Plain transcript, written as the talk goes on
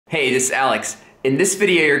Hey, this is Alex. In this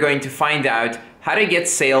video, you're going to find out how to get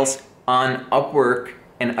sales on Upwork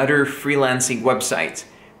and other freelancing websites,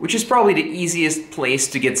 which is probably the easiest place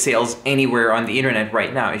to get sales anywhere on the internet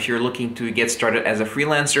right now if you're looking to get started as a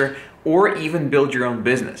freelancer or even build your own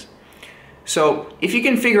business. So if you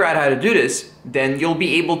can figure out how to do this, then you'll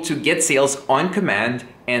be able to get sales on command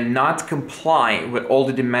and not comply with all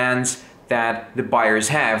the demands that the buyers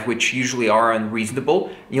have, which usually are unreasonable.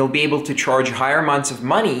 You'll be able to charge higher amounts of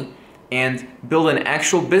money and build an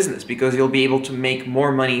actual business because you'll be able to make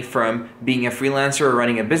more money from being a freelancer or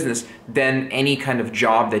running a business than any kind of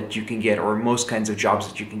job that you can get, or most kinds of jobs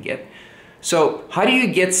that you can get. So how do you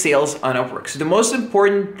get sales on Upwork? So the most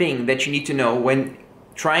important thing that you need to know when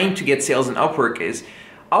trying to get sales on Upwork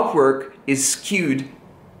is skewed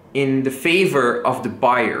in the favor of the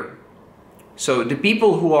buyer. So the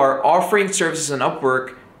people who are offering services on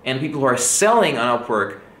Upwork and people who are selling on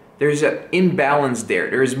Upwork, there's an imbalance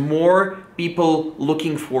there. There's more people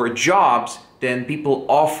looking for jobs than people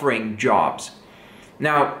offering jobs.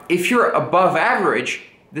 Now, if you're above average,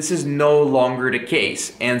 this is no longer the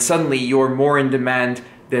case, and suddenly you're more in demand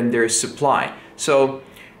than there's supply. So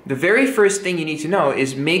the very first thing you need to know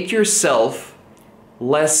is make yourself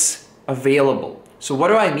less available. So what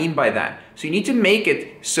do I mean by that? So you need to make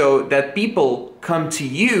it so that people come to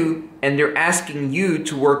you and they're asking you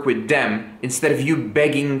to work with them instead of you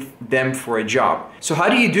begging them for a job. So how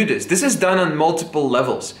do you do this? This is done on multiple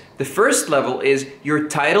levels. The first level is your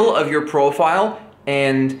title of your profile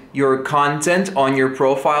and your content on your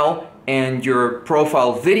profile and your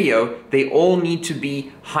profile video. They all need to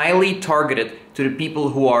be highly targeted to the people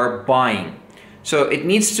who are buying. So it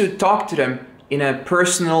needs to talk to them in a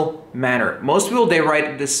personal manner. Most people, they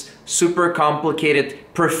write this super complicated,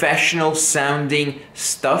 professional sounding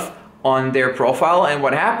stuff on their profile, and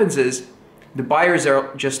what happens is the buyers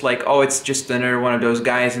are just like, oh, it's just another one of those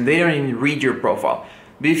guys, and they don't even read your profile.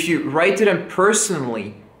 But if you write to them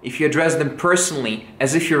personally, if you address them personally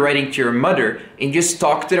as if you're writing to your mother, and just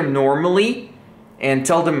talk to them normally and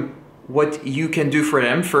tell them what you can do for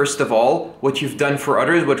them, first of all, what you've done for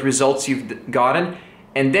others, what results you've gotten,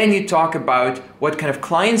 and then you talk about what kind of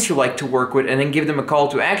clients you like to work with, and then give them a call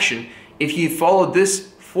to action. If you follow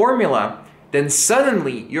this formula, then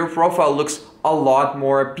suddenly your profile looks a lot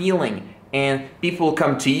more appealing, and people will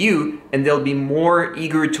come to you and they'll be more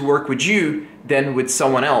eager to work with you than with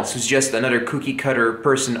someone else who's just another cookie cutter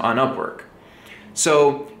person on Upwork.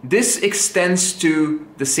 So this extends to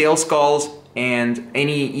the sales calls and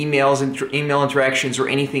any email interactions or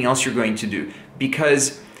anything else you're going to do,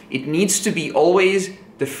 because it needs to be always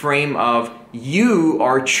the frame of you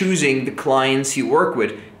are choosing the clients you work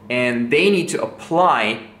with and they need to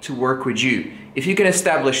apply to work with you. If you can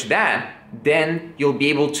establish that, then you'll be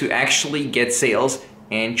able to actually get sales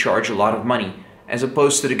and charge a lot of money, as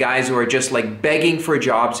opposed to the guys who are just like begging for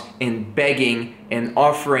jobs and begging and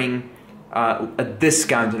offering a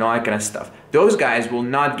discount and all that kind of stuff. Those guys will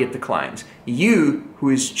not get the clients. You, who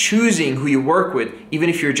is choosing who you work with, even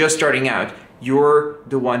if you're just starting out, you're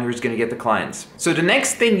the one who's going to get the clients. So the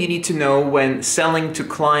next thing you need to know when selling to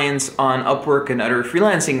clients on Upwork and other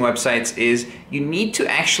freelancing websites is you need to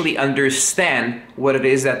actually understand what it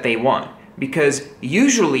is that they want. Because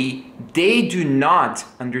usually they do not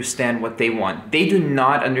understand what they want. They do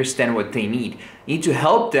not understand what they need. You need to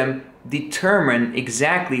help them determine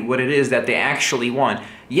exactly what it is that they actually want.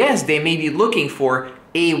 Yes, they may be looking for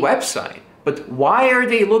a website, but why are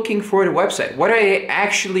they looking for the website? What are they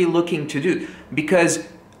actually looking to do? Because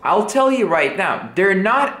I'll tell you right now, they're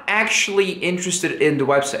not actually interested in the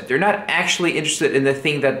website. They're not actually interested in the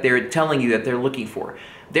thing that they're telling you that they're looking for.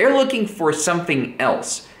 They're looking for something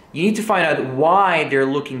else. You need to find out why they're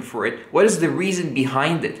looking for it. What is the reason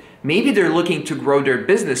behind it? Maybe they're looking to grow their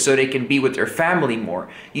business so they can be with their family more.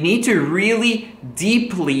 You need to really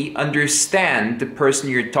deeply understand the person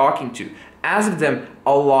you're talking to. Ask them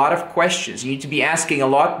a lot of questions. You need to be asking a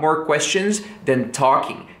lot more questions than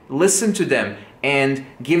talking. Listen to them and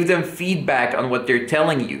give them feedback on what they're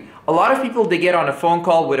telling you. A lot of people, they get on a phone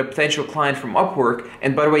call with a potential client from Upwork,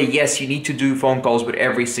 and by the way, yes, you need to do phone calls with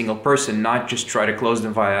every single person, not just try to close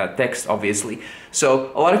them via text, obviously.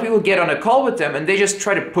 So a lot of people get on a call with them and they just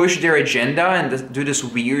try to push their agenda and do this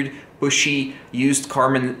weird, pushy, used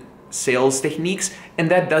Carmen sales techniques, and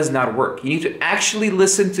that does not work. You need to actually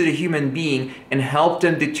listen to the human being and help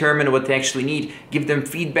them determine what they actually need. Give them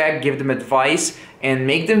feedback, give them advice, and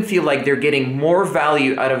make them feel like they're getting more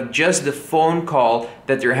value out of just the phone call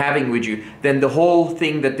that they're having with you than the whole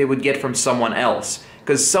thing that they would get from someone else.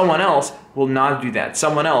 Because someone else will not do that.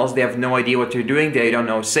 Someone else, they have no idea what they're doing, they don't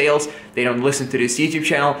know sales, they don't listen to this YouTube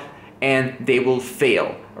channel, and they will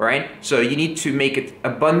fail. all right? So you need to make it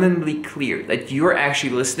abundantly clear that you're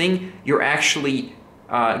actually listening, you're actually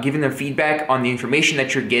giving them feedback on the information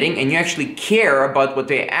that you're getting, and you actually care about what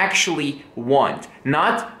they actually want,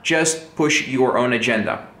 not just push your own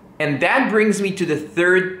agenda. And that brings me to the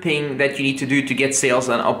third thing that you need to do to get sales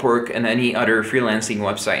on Upwork and any other freelancing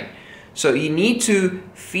website. So you need to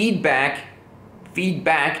feedback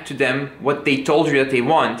to them what they told you that they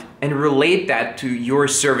want and relate that to your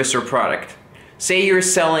service or product. Say you're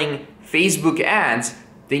selling Facebook ads,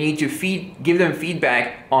 they need to give them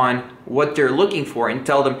feedback on what they're looking for and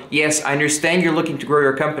tell them, yes, I understand you're looking to grow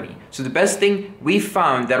your company. So the best thing we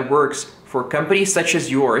found that works for companies such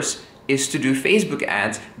as yours is to do Facebook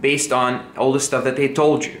ads based on all the stuff that they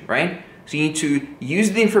told you, right? So you need to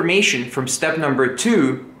use the information from step number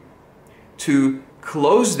 2 to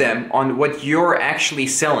close them on what you're actually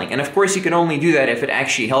selling. And of course, you can only do that if it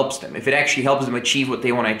actually helps them, if it actually helps them achieve what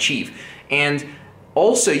they want to achieve. And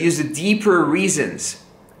also use the deeper reasons.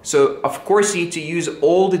 So of course you need to use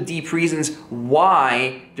all the deep reasons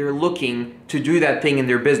why they're looking to do that thing in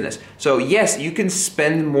their business. So yes, you can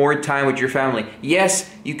spend more time with your family. Yes,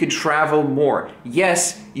 you can travel more.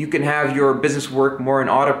 Yes, you can have your business work more in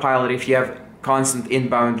autopilot if you have constant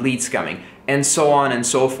inbound leads coming, and so on and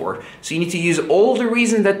so forth. So you need to use all the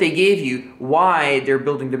reasons that they gave you why they're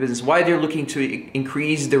building the business, why they're looking to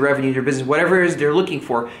increase the revenue in their business, whatever it is they're looking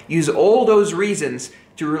for. Use all those reasons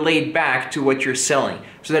to relate back to what you're selling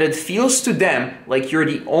so that it feels to them like you're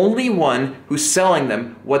the only one who's selling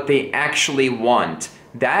them what they actually want.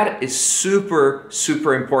 That is super,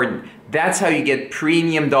 super important. That's how you get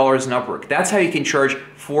premium dollars in Upwork. That's how you can charge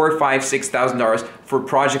 $4,000, $5,000, $6,000 for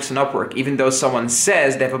projects in Upwork, even though someone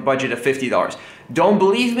says they have a budget of $50. Don't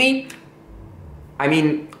believe me? I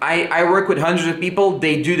mean, I work with hundreds of people.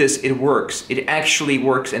 They do this. It works. It actually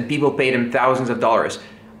works, and people pay them thousands of dollars.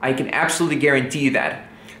 I can absolutely guarantee you that.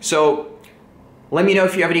 So let me know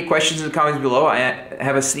if you have any questions in the comments below. I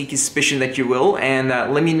have a sneaky suspicion that you will, and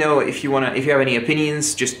let me know if you have any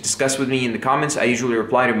opinions. Just discuss with me in the comments. I usually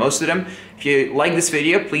reply to most of them. If you like this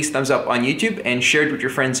video, please thumbs up on YouTube and share it with your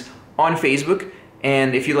friends on Facebook.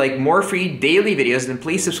 And if you like more free daily videos, then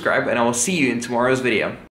please subscribe, and I will see you in tomorrow's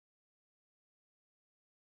video.